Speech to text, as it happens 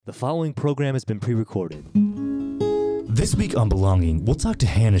The following program has been pre-recorded. This week on Belonging, we'll talk to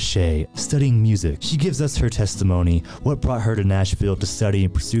Hannah Shea, studying music. She gives us her testimony, what brought her to Nashville to study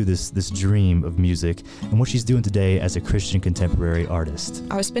and pursue this dream of music, and what she's doing today as a Christian contemporary artist.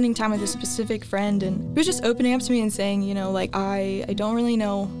 I was spending time with a specific friend, and he was just opening up to me and saying, I don't really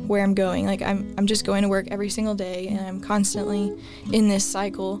know where I'm going. I'm just going to work every single day, and I'm constantly in this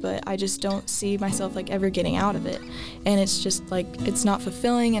cycle, but I just don't see myself ever getting out of it. And it's just it's not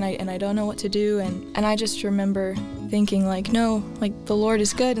fulfilling, and I don't know what to do. And I just remember thinking no, the Lord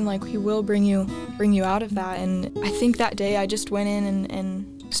is good, and He will bring you out of that. And I think that day I just went in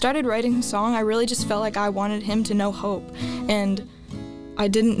and started writing a song. I really just felt like I wanted him to know hope, and I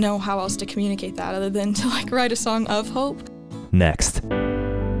didn't know how else to communicate that other than to write a song of hope. Next.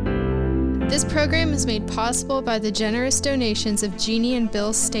 This program is made possible by the generous donations of Jeannie and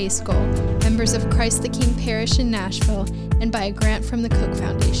Bill Stayskoll, members of Christ the King Parish in Nashville, and by a grant from the Koch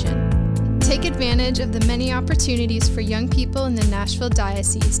Foundation. Take advantage of the many opportunities for young people in the Nashville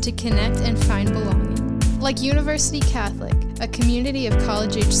Diocese to connect and find belonging. Like University Catholic, a community of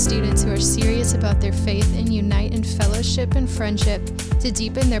college-age students who are serious about their faith and unite in fellowship and friendship to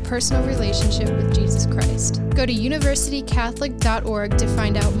deepen their personal relationship with Jesus Christ. Go to universitycatholic.org to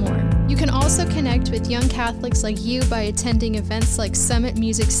find out more. You can also connect with young Catholics like you by attending events like Summit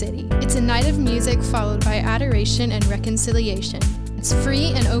Music City. It's a night of music followed by adoration and reconciliation. It's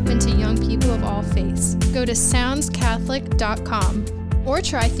free and open to young people of all faiths. Go to soundscatholic.com or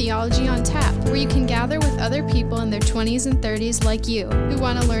try Theology on Tap, where you can gather with other people in their 20s and 30s like you who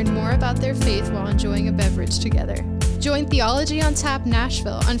want to learn more about their faith while enjoying a beverage together. Join Theology on Tap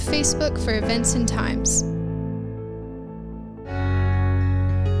Nashville on Facebook for events and times.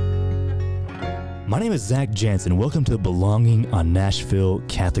 My name is Zach Jansen. Welcome to Belonging on Nashville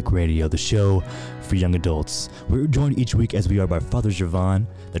Catholic Radio, the show for young adults. We're joined each week as we are by Father Gervon,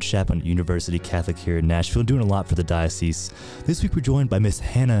 the chaplain at University Catholic here in Nashville, doing a lot for the diocese. This week we're joined by Miss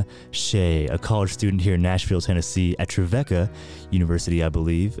Hannah Shea, a college student here in Nashville, Tennessee at Trevecca University, I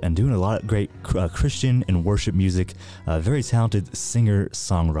believe, and doing a lot of great Christian and worship music. Very talented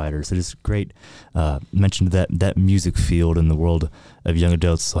singer-songwriter. So just great mention to that music field in the world of young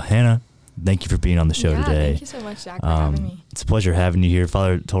adults. So Hannah, thank you for being on the show today. Thank you so much, Zach, for having me. It's a pleasure having you here.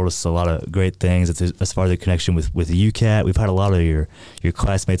 Father told us a lot of great things as far as the connection with UCAT. We've had a lot of your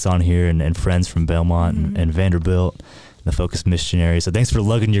classmates on here and friends from Belmont and Vanderbilt, the Focus Missionary. So thanks for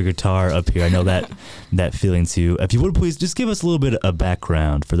lugging your guitar up here. I know that feeling too. If you would please just give us a little bit of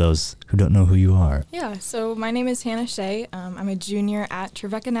background for those who don't know who you are. Yeah, so my name is Hannah Shea. I'm a junior at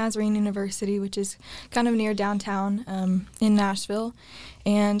Trevecca Nazarene University, which is kind of near downtown in Nashville.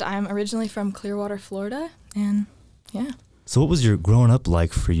 And I'm originally from Clearwater, Florida, and yeah. So what was your growing up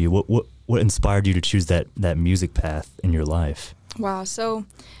like for you? What inspired you to choose that music path in your life? Wow, so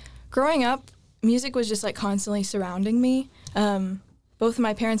growing up, music was just constantly surrounding me. Both of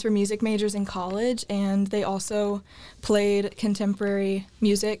my parents were music majors in college, and they also played contemporary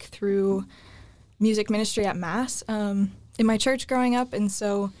music through music ministry at Mass in my church growing up, and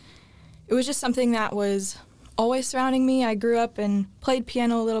so it was just something that was always surrounding me. I grew up and played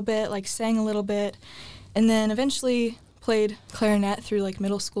piano a little bit, sang a little bit, and then eventually played clarinet through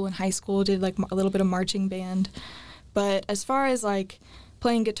middle school and high school, did a little bit of marching band. But as far as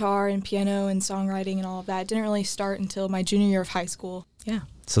playing guitar and piano and songwriting and all of that didn't really start until my junior year of high school. Yeah.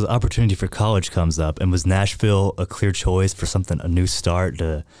 So the opportunity for college comes up, and was Nashville a clear choice for a new start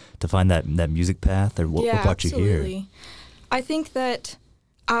to find that music path, or what brought you here? Absolutely. I think that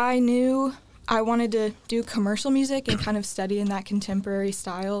I knew I wanted to do commercial music and kind of study in that contemporary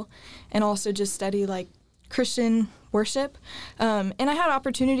style, and also just study Christian worship. And I had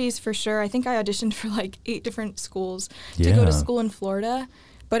opportunities for sure. I think I auditioned for 8 different schools to go to school in Florida,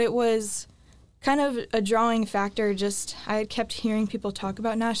 but it was kind of a drawing factor. I had kept hearing people talk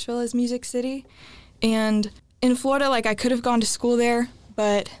about Nashville as Music City, and in Florida, I could have gone to school there,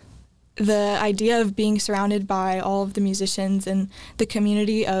 but the idea of being surrounded by all of the musicians and the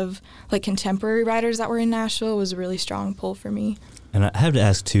community of contemporary writers that were in Nashville was a really strong pull for me. And I have to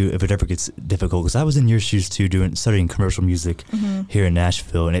ask too, if it ever gets difficult, because I was in your shoes too, studying commercial music here in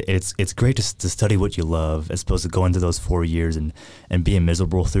Nashville, and it's great to study what you love as opposed to go into those 4 years and being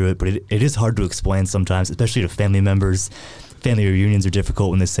miserable through it. But it is hard to explain sometimes, especially to family members. Family reunions are difficult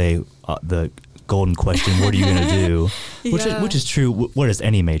when they say the golden question, what are you going to do? Which is true. What is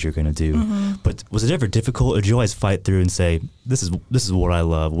any major going to do? But was it ever difficult, or did you always fight through and say, this is what I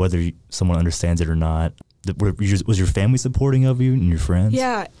love, whether someone understands it or not? Was your family supporting of you and your friends?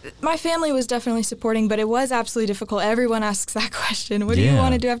 Yeah, my family was definitely supporting, but it was absolutely difficult. Everyone asks that question. What do you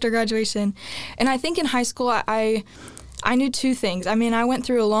want to do after graduation? And I think in high school, I I knew two things. I mean, I went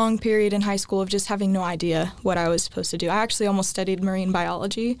through a long period in high school of just having no idea what I was supposed to do. I actually almost studied marine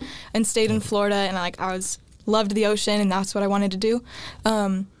biology and stayed in Florida, and loved the ocean, and that's what I wanted to do.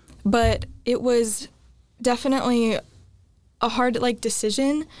 But it was definitely a hard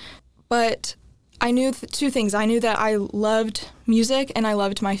decision. But I knew two things. I knew that I loved music and I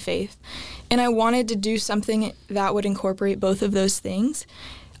loved my faith, and I wanted to do something that would incorporate both of those things.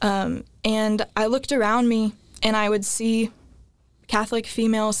 And I looked around me, and I would see Catholic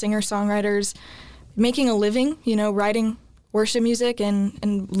female singer-songwriters making a living, writing worship music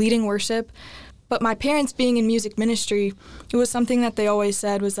and leading worship. But my parents being in music ministry, it was something that they always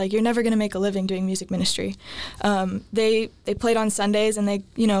said was you're never going to make a living doing music ministry. They played on Sundays, and they,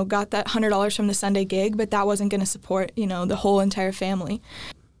 got that $100 from the Sunday gig, but that wasn't going to support, the whole entire family.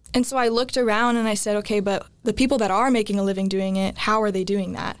 And so I looked around and I said, okay, but the people that are making a living doing it, how are they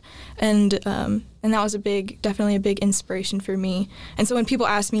doing that? And that was definitely a big inspiration for me. And so when people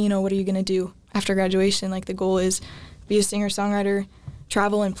ask me, what are you going to do after graduation? The goal is be a singer-songwriter,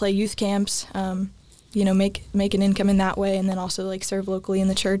 travel and play youth camps, make an income in that way, and then also serve locally in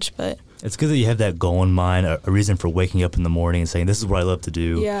the church. But it's good that you have that goal in mind, a reason for waking up in the morning and saying, this is what I love to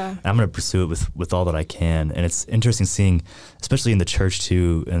do. Yeah. I'm going to pursue it with all that I can. And it's interesting seeing, especially in the church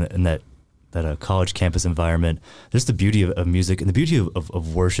too, in that college campus environment, there's the beauty of music and the beauty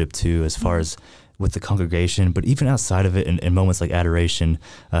of worship too, as far as with the congregation, but even outside of it in moments like adoration.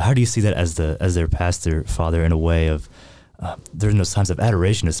 How do you see that as their pastor, father, in a way of during those times of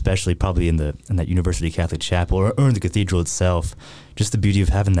adoration, especially probably in that University Catholic Chapel or in the cathedral itself, just the beauty of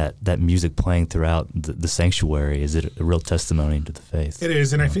having that music playing throughout the sanctuary? Is it a real testimony to the faith? It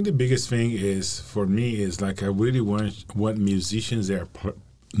is, and I think the biggest thing is, for me, is I really want musicians that are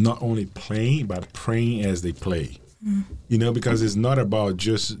not only playing, but praying as they play. Because it's not about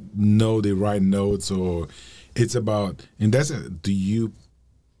just know the right notes, or it's about, and do you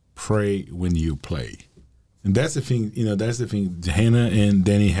pray when you play? And that's the thing, that's the thing. Hannah and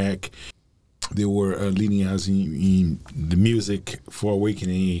Danny Hack, they were leading us in the music for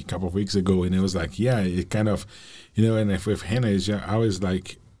Awakening a couple of weeks ago, and it was it kind of, and with Hannah, it's always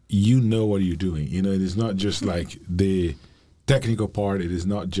what you're doing. It is not just the technical part, it is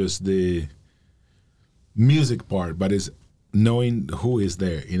not just the music part, but it's knowing who is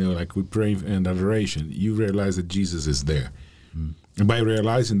there. We pray in adoration, you realize that Jesus is there. And by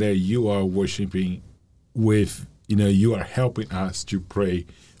realizing that, you are worshiping with, you are helping us to pray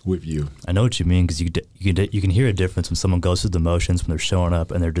with you. I know what you mean, because you can hear a difference when someone goes through the motions, when they're showing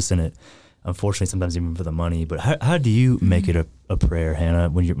up and they're just in it, unfortunately, sometimes even for the money. But how do you make it a prayer, Hannah,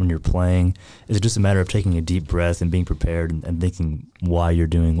 when you're playing? Is it just a matter of taking a deep breath and being prepared and thinking why you're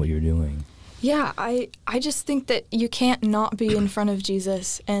doing what you're doing? Yeah, I just think that you can't not be in front of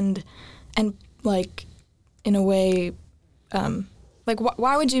Jesus and in a way,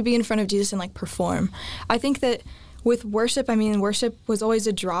 why would you be in front of Jesus and perform? I think that with worship, worship was always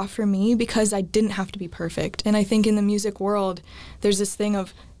a draw for me because I didn't have to be perfect. And I think in the music world, there's this thing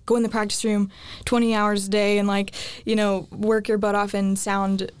of go in the practice room 20 hours a day and work your butt off and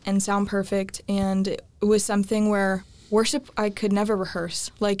sound perfect. And it was something where worship I could never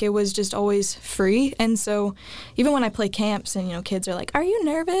rehearse. It was just always free. And so even when I play camps and kids are are you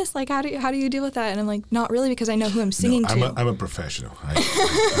nervous? How do you deal with that? And I'm not really, because I know who I'm singing to. I'm a professional. I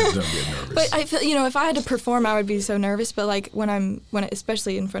don't get nervous. But I feel if I had to perform, I would be so nervous. But when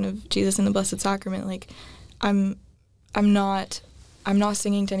especially in front of Jesus in the Blessed Sacrament, I'm not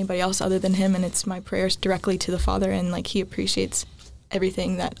singing to anybody else other than him, and it's my prayers directly to the Father, and he appreciates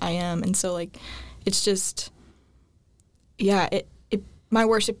everything that I am. And so it's just, yeah, my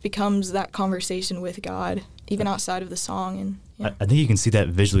worship becomes that conversation with God, even outside of the song. And yeah. I think you can see that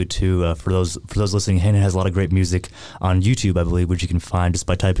visually too. For those listening, Hannah has a lot of great music on YouTube, I believe, which you can find just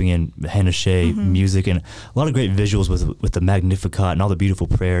by typing in Hannah Shea music, and a lot of great visuals with the Magnificat and all the beautiful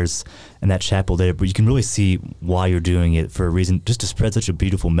prayers in that chapel there. But you can really see why you're doing it, for a reason, just to spread such a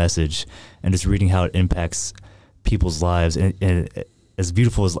beautiful message, and just reading how it impacts people's lives. And as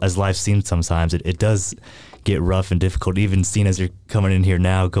beautiful as life seems sometimes, it does get rough and difficult, even seeing as you're coming in here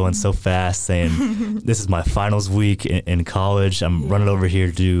now going so fast, saying this is my finals week in college, I'm running over here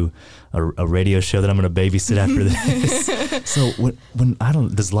to do a radio show that I'm going to babysit after this. So when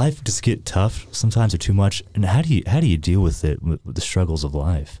does life just get tough sometimes or too much, and how do you deal with it, with the struggles of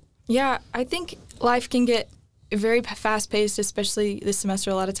life? Yeah, I think life can get very fast-paced, especially this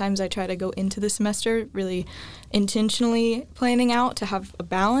semester. A lot of times I try to go into the semester really intentionally planning out to have a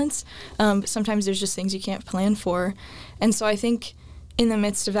balance. But sometimes there's just things you can't plan for. And so I think in the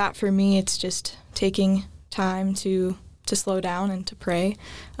midst of that, for me, it's just taking time to slow down and to pray,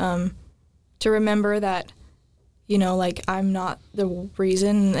 to remember that, you know, like I'm not the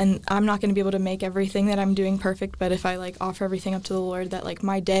reason, and I'm not going to be able to make everything that I'm doing perfect, but if I like offer everything up to the Lord, that like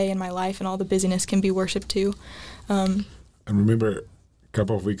my day and my life and all the busyness can be worship too. I remember a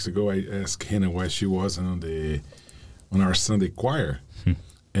couple of weeks ago, I asked Hannah why she wasn't on our Sunday choir.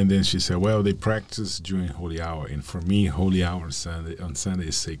 And then she said, well, they practice during Holy Hour. And for me, Holy Hour on Sunday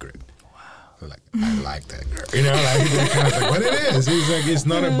is sacred. Wow. So like, I like that girl. You know, like, that kind of thing. But it is. It's like, it's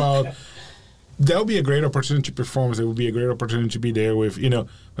not about, there'll be a great opportunity to perform. There will be a great opportunity to be there with, you know.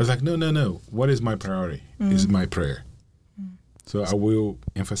 I was like, no. What is my priority? Is my prayer. So I will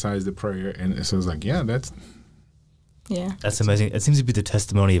emphasize the prayer. And so I was like, yeah, that's amazing. It seems to be the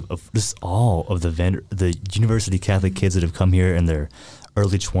testimony of just all of the University Catholic kids that have come here in their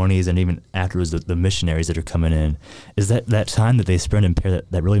early 20s, and even afterwards the missionaries that are coming in, is that time that they spend in prayer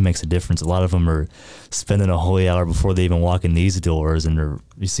that really makes a difference. A lot of them are spending a holy hour before they even walk in these doors, and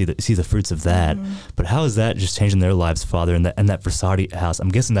you see the fruits of that. But how is that just changing their lives, Father? And that Versati house, I'm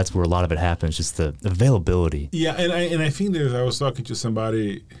guessing that's where a lot of it happens, just the availability. Yeah, and I think I was talking to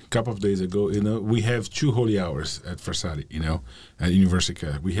somebody a couple of days ago. You know, we have 2 holy hours at Versati. You know, at University.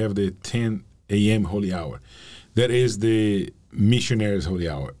 We have the 10 a.m. holy hour. That is the missionaries' holy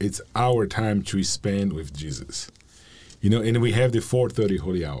hour. It's our time to spend with Jesus. You know, and we have the 4:30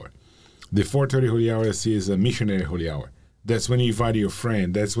 holy hour. The 4:30 holy hour is a missionary holy hour. That's when you invite your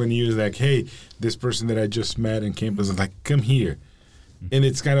friend. That's when you're like, hey, this person that I just met in campus is like, come here. And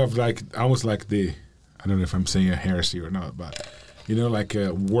it's kind of like, almost like I don't know if I'm saying a heresy or not, but, you know, like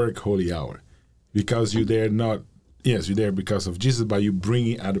a work holy hour. Because you're there you're there because of Jesus, but you're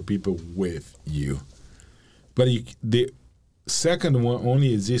bringing other people with you. But the second one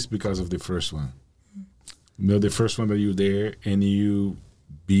only exists because of the first one. You know, the first one that you're there and you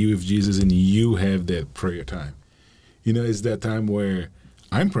be with Jesus and you have that prayer time. You know, it's that time where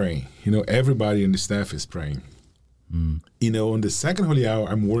I'm praying. You know, everybody in the staff is praying. You know, on the second holy hour,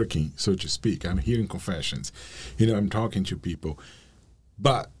 I'm working, so to speak. I'm hearing confessions. You know, I'm talking to people.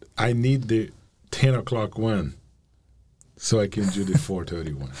 But I need the 10 o'clock one so I can do the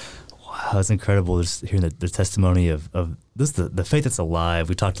 4:30 one. Wow, it's incredible just hearing the testimony of this, the faith that's alive.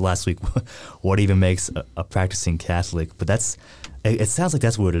 We talked last week what even makes a practicing Catholic, but it sounds like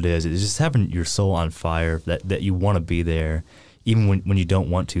that's what it is. It's just having your soul on fire, that you want to be there, even when you don't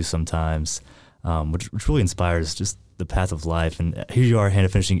want to sometimes, which really inspires just the path of life. And here you are, Hannah,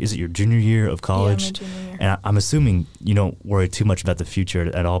 finishing, is it your junior year of college? Yeah, my junior year. And I'm assuming you don't worry too much about the future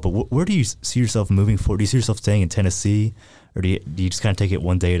at all, but where do you see yourself moving forward? Do you see yourself staying in Tennessee? Or do you just kind of take it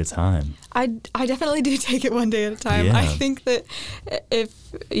one day at a time? I definitely do take it one day at a time. Yeah. I think that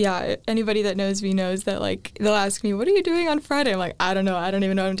anybody that knows me knows that, like, they'll ask me, what are you doing on Friday? I'm like, I don't know. I don't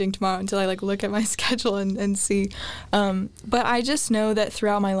even know what I'm doing tomorrow until I, like, look at my schedule and see. But I just know that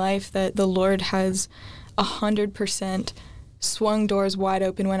throughout my life that the Lord has 100% swung doors wide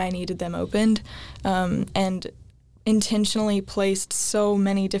open when I needed them opened, and intentionally placed so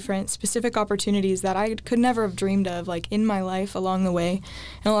many different specific opportunities that I could never have dreamed of, like, in my life along the way.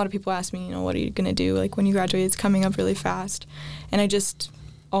 And a lot of people ask me, you know, what are you going to do? Like, when you graduate, it's coming up really fast. And I just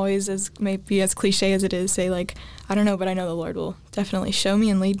always, as maybe as cliche as it is, say, like, I don't know, but I know the Lord will definitely show me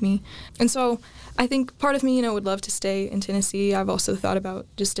and lead me. And so I think part of me, you know, would love to stay in Tennessee. I've also thought about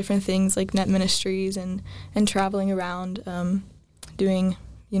just different things like net ministries and traveling around, doing,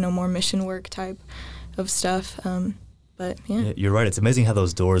 you know, more mission work type of stuff. But yeah. You're right. It's amazing how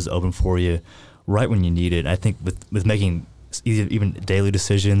those doors open for you right when you need it. I think with making even daily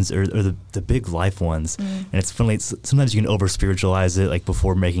decisions or the big life ones, and it's funny, sometimes you can over spiritualize it, like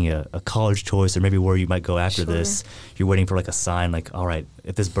before making a college choice or maybe where you might go after this, you're waiting for like a sign, like, all right,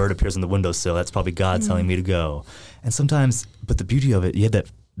 if this bird appears on the windowsill, that's probably God telling me to go. And sometimes, but the beauty of it, you have that,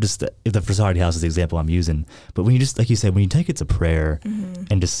 just if the Versati house is the example I'm using, but when you just, like you said, when you take it to prayer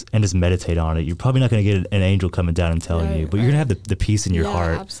and just meditate on it, you're probably not going to get an angel coming down and telling you, but you're going to have the peace in your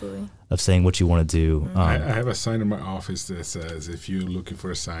heart absolutely. Of saying what you want to do. I have a sign in my office that says, if you're looking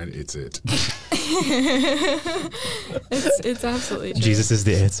for a sign, it's it. It's absolutely true. Jesus is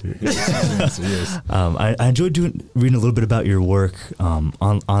the answer. Yes. I enjoyed reading a little bit about your work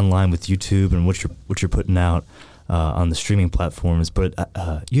online with YouTube and what you're putting out on the streaming platforms, but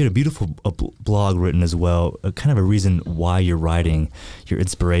you had a beautiful blog written as well, kind of a reason why you're writing, your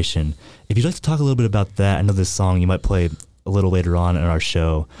inspiration. If you'd like to talk a little bit about that, I know this song you might play a little later on in our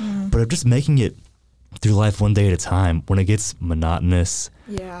show, but of just making it through life one day at a time, when it gets monotonous,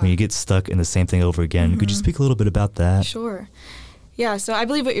 when you get stuck in the same thing over again. Could you speak a little bit about that? Sure. Yeah, so I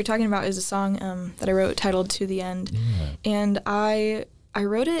believe what you're talking about is a song that I wrote titled To the End. And I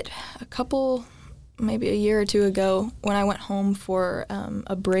wrote it a couple maybe a year or two ago when I went home for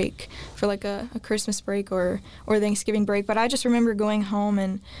a break, for like a Christmas break or Thanksgiving break. But I just remember going home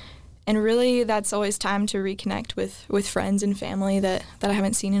and really that's always time to reconnect with friends and family that I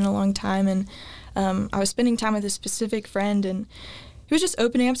haven't seen in a long time. And I was spending time with a specific friend, and he was just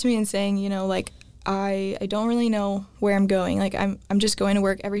opening up to me and saying, you know, like, I don't really know where I'm going. Like, I'm just going to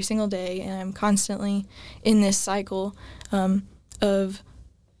work every single day, and I'm constantly in this cycle of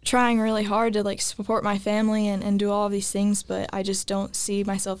trying really hard to, like, support my family and do all of these things, but I just don't see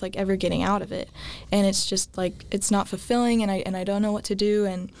myself, like, ever getting out of it. And it's just, like, it's not fulfilling, and I don't know what to do.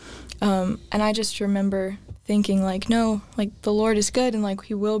 And I just remember thinking, like, no, like, the Lord is good, and, like,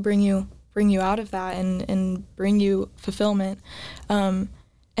 he will bring you out of that and bring you fulfillment.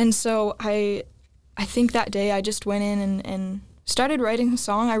 And so I think that day I just went in and started writing a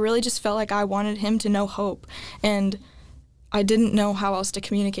song. I really just felt like I wanted him to know hope, and I didn't know how else to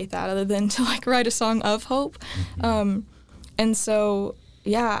communicate that other than to, like, write a song of hope. And so,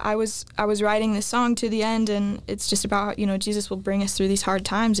 yeah, I was writing this song to the end, and it's just about, you know, Jesus will bring us through these hard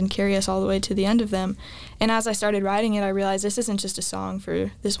times and carry us all the way to the end of them. And as I started writing it, I realized this isn't just a song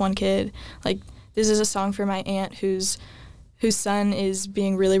for this one kid. Like, this is a song for my aunt whose son is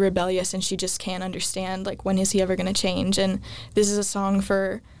being really rebellious, and she just can't understand, like, when is he ever going to change. And this is a song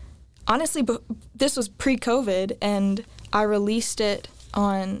for, honestly, this was pre-COVID, and I released it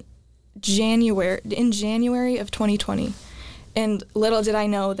in January of 2020. And little did I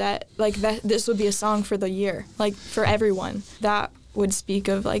know that, like, that this would be a song for the year, like, for everyone. That would speak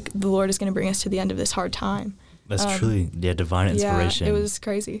of, like, the Lord is going to bring us to the end of this hard time. That's truly, divine inspiration. Yeah, it was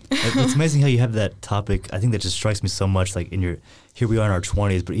crazy. It's amazing how you have that topic. I think that just strikes me so much, like, here we are in our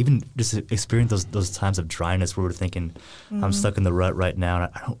 20s, but even just experience those times of dryness where we're thinking, I'm stuck in the rut right now,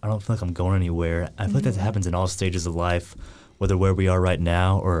 and I don't feel like I'm going anywhere. I feel like that happens in all stages of life, whether where we are right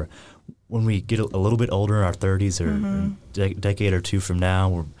now or when we get a little bit older in our 30s or a decade or two from now,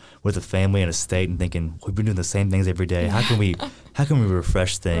 we're with a family and a state and thinking, we've been doing the same things every day. How can we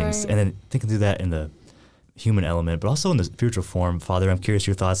refresh things? Right. And then thinking through that in the human element, but also in the spiritual form. Father, I'm curious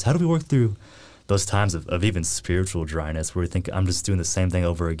your thoughts. How do we work through those times of even spiritual dryness where we think I'm just doing the same thing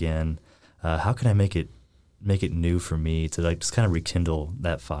over again? How can I make it new for me to, like, just kind of rekindle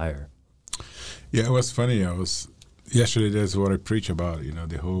that fire? Yeah, it was funny. Yesterday, that's what I preach about, you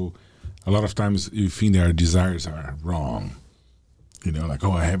know, a lot of times you think our desires are wrong. You know, like,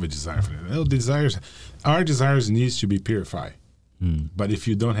 I have a desire for that. No, our desires needs to be purified. But if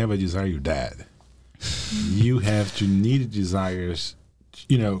you don't have a desire, you're dead. You have to need desires,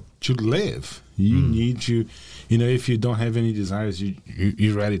 you know, to live. You need to, you know, if you don't have any desires,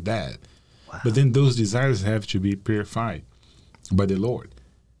 you're already dead. Wow. But then those desires have to be purified by the Lord.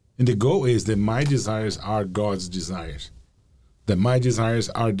 And the goal is that my desires are God's desires, that my desires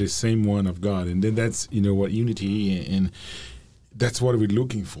are the same one of God. And then that's, you know, what unity, and that's what we're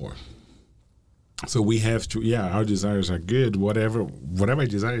looking for. So we have to, our desires are good. Whatever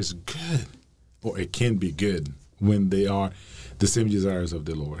desire is good, or it can be good when they are the same desires of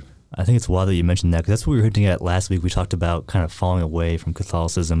the Lord. I think it's wild that you mentioned that, because that's what we were hinting at last week. We talked about kind of falling away from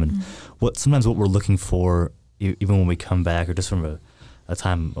Catholicism and what we're looking for, even when we come back or just from a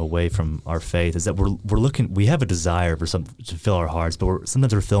time away from our faith, is that we have a desire for something to fill our hearts, but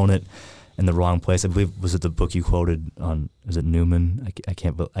sometimes we're filling it in the wrong place. I believe, was it the book you quoted on, is it Newman? I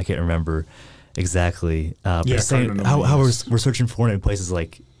can't remember exactly. But saying how we're searching for it in places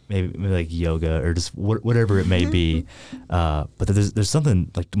like maybe like yoga or just whatever it may be. But there's something,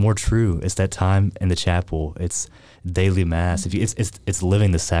 like, more true. It's that time in the chapel. It's daily mass. It's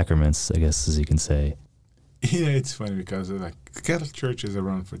living the sacraments, I guess, as you can say. Yeah, it's funny because, like, the Catholic Church is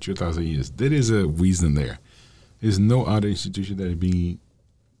around for 2,000 years. There is a wisdom there. There's no other institution that has been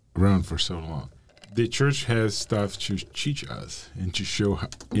around for so long. The Church has stuff to teach us and to show,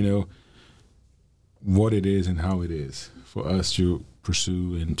 you know, what it is and how it is for us to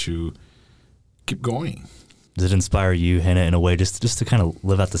pursue and to keep going. Does it inspire you, Hannah, in a way, just to kind of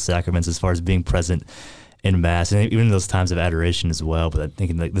live out the sacraments as far as being present in Mass, and even in those times of adoration as well? But I'm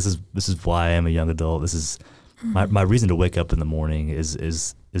thinking, like, this is why I am a young adult. This is my reason to wake up in the morning is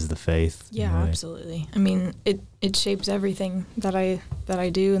the faith. Yeah, absolutely. I mean, it shapes everything that I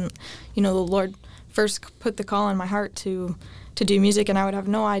do, and, you know, the Lord first put the call in my heart to do music, and I would have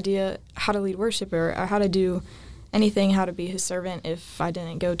no idea how to lead worship or how to do anything, how to be his servant, if I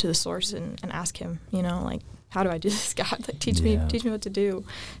didn't go to the source and ask him, you know, like, how do I do this, God? Like, teach me what to do.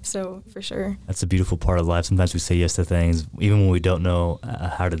 So, for sure. That's a beautiful part of life. Sometimes we say yes to things, even when we don't know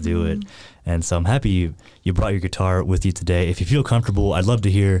how to do it. And so I'm happy you brought your guitar with you today. If you feel comfortable, I'd love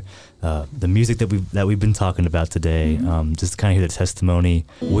to hear the music that we've been talking about today, just to kind of hear the testimony.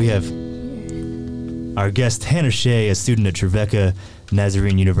 We have Our guest, Hannah Shea, a student at Trevecca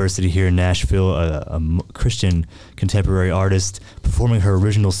Nazarene University here in Nashville, a Christian contemporary artist, performing her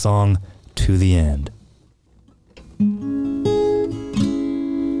original song, To the End.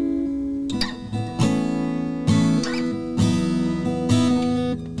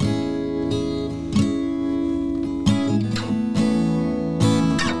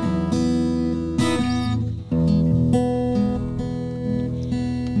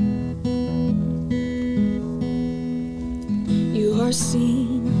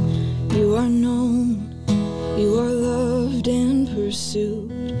 Seen, you are known, you are loved and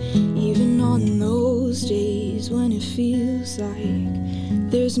pursued, even on those days when it feels like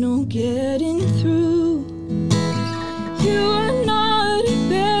there's no getting through. You are not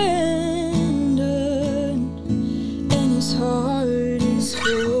abandoned, and his heart is for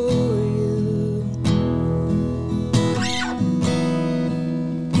you.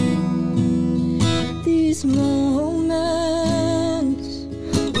 These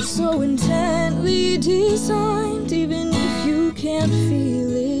so intently designed, even if you can't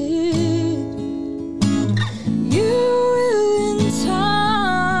feel it, you will in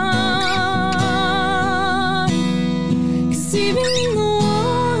time. 'Cause even in the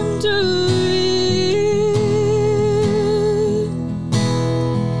wandering,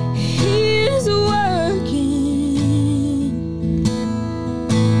 he is working,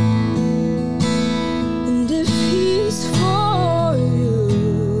 and if he's for you,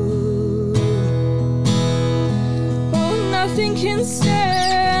 nothing can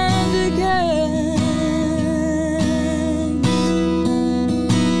stand against.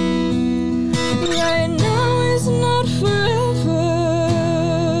 Right now is not forever.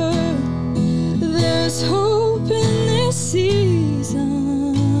 There's hope in this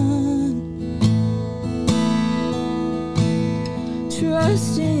season.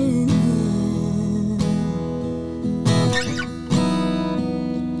 Trust in him.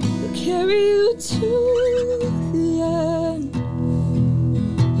 He'll carry you to the end.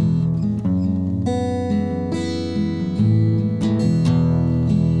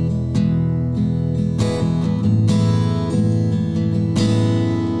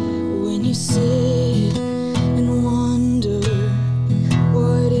 When you sit and wonder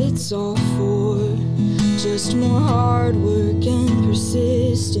what it's all for, just more hard work and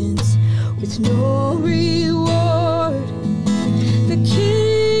persistence with no reward. The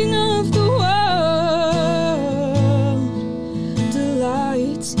King of the world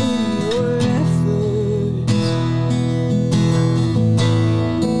delights in your efforts.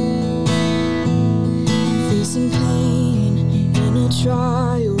 Facing pain in a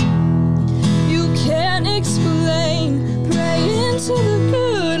trial you can't explain, praying to the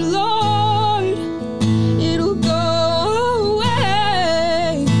good Lord, it'll go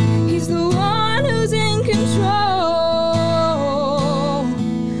away. He's the one who's in control,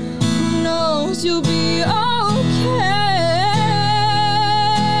 who knows you'll be okay.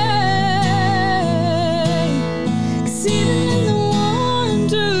 'Cause even in the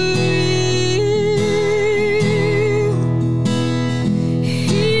wandering,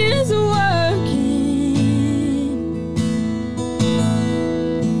 he is working,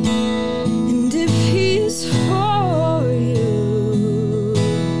 and if he's for you,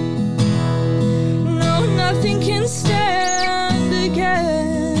 no, nothing can stand against.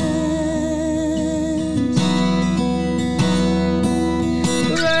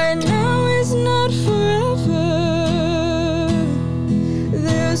 Right now is not forever.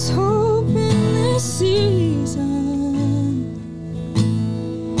 There's hope in this season.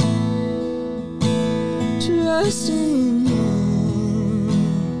 Trust in him.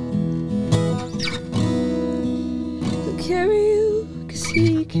 He'll carry you 'cause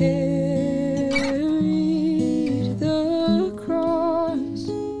he carried the cross.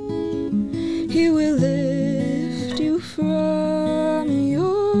 He will lift you from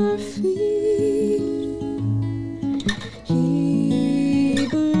your feet. He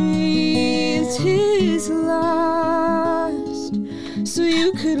breathed his last so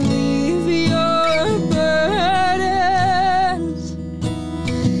you could leave your burdens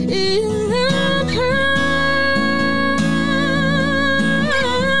in the past.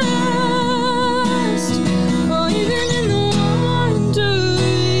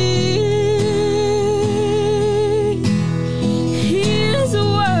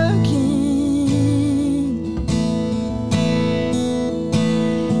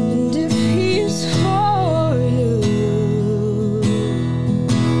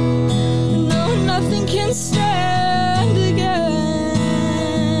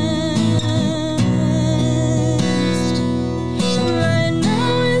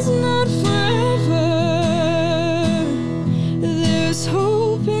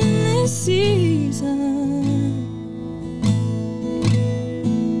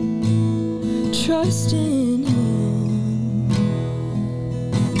 trust in Him.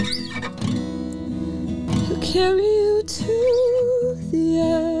 He'll carry you to the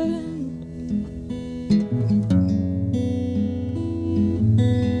end.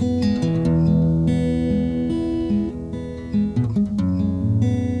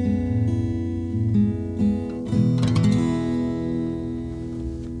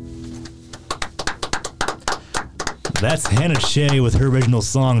 That's Hannah Shea with her original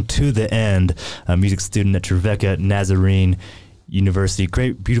song, To the End, a music student at Trevecca Nazarene University.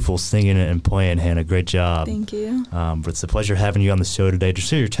 Great, beautiful singing and playing, Hannah. Great job. Thank you. But it's a pleasure having you on the show today to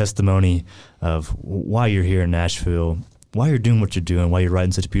share your testimony of why you're here in Nashville, why you're doing what you're doing, why you're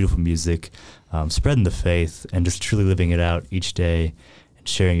writing such beautiful music, spreading the faith, and just truly living it out each day and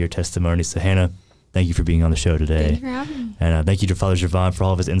sharing your testimony. So, Hannah, thank you for being on the show today. Thank you for having me. And thank you to Father Gervon for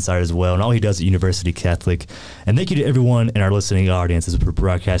all of his insight as well, and all he does at University Catholic. And thank you to everyone in our listening audience as we're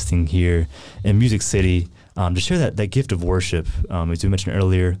broadcasting here in Music City. To share that gift of worship, as we mentioned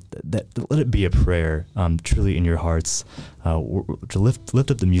earlier, that let it be a prayer, truly in your hearts, to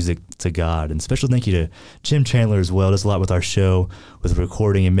lift up the music to God. And special thank you to Jim Chandler as well. Does a lot with our show, with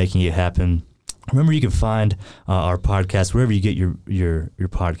recording and making it happen. Remember, you can find our podcast wherever you get your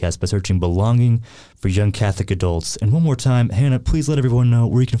podcast by searching Belonging for Young Catholic Adults. And one more time, Hannah, please let everyone know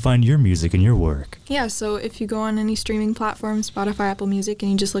where you can find your music and your work. Yeah, so if you go on any streaming platform, Spotify, Apple Music,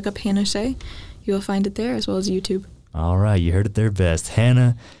 and you just look up Hannah Shea, you will find it there, as well as YouTube. All right, you heard it there best.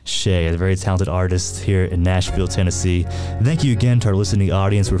 Hannah Shea, a very talented artist here in Nashville, Tennessee. And thank you again to our listening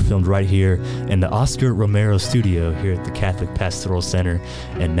audience. We're filmed right here in the Oscar Romero studio here at the Catholic Pastoral Center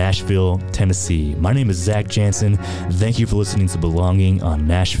in Nashville, Tennessee. My name is Zach Jansen. Thank you for listening to Belonging on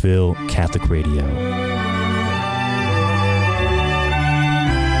Nashville Catholic Radio.